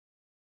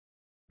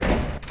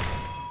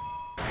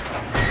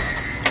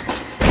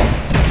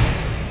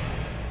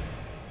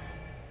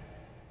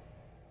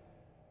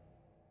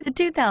The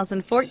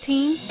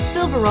 2014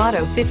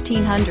 Silverado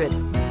 1500.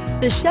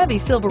 The Chevy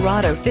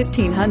Silverado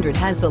 1500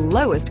 has the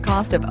lowest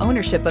cost of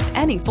ownership of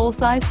any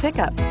full-size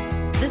pickup.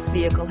 This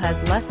vehicle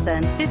has less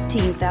than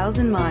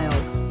 15,000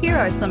 miles. Here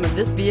are some of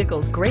this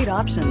vehicle's great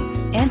options: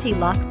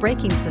 anti-lock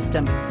braking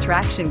system,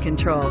 traction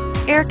control,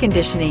 air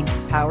conditioning,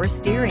 power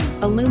steering,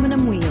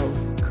 aluminum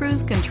wheels,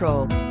 cruise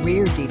control,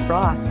 rear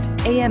defrost,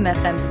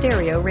 AM/FM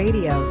stereo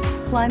radio,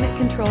 climate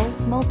control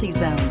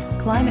multi-zone,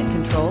 climate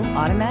control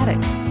automatic.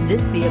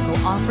 This vehicle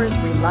offers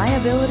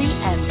reliability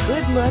and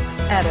good looks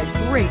at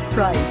a great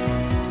price.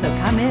 So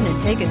come in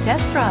and take a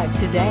test drive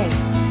today.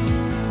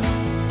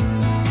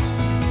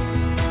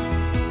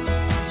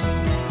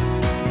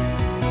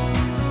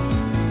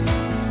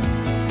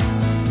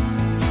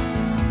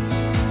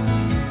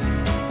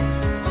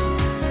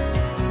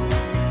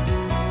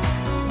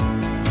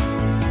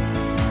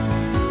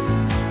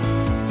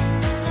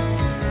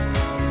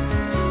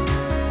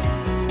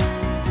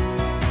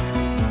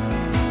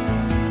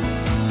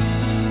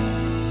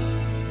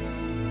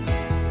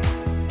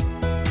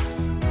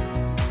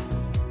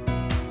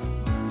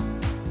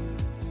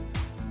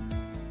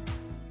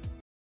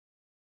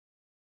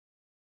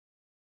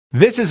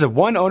 This is a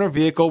one-owner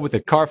vehicle with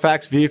a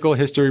Carfax Vehicle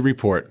History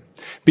Report.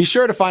 Be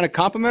sure to find a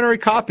complimentary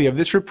copy of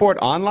this report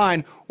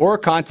online or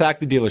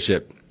contact the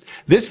dealership.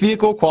 This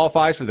vehicle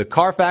qualifies for the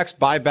Carfax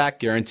Buyback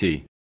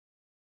Guarantee.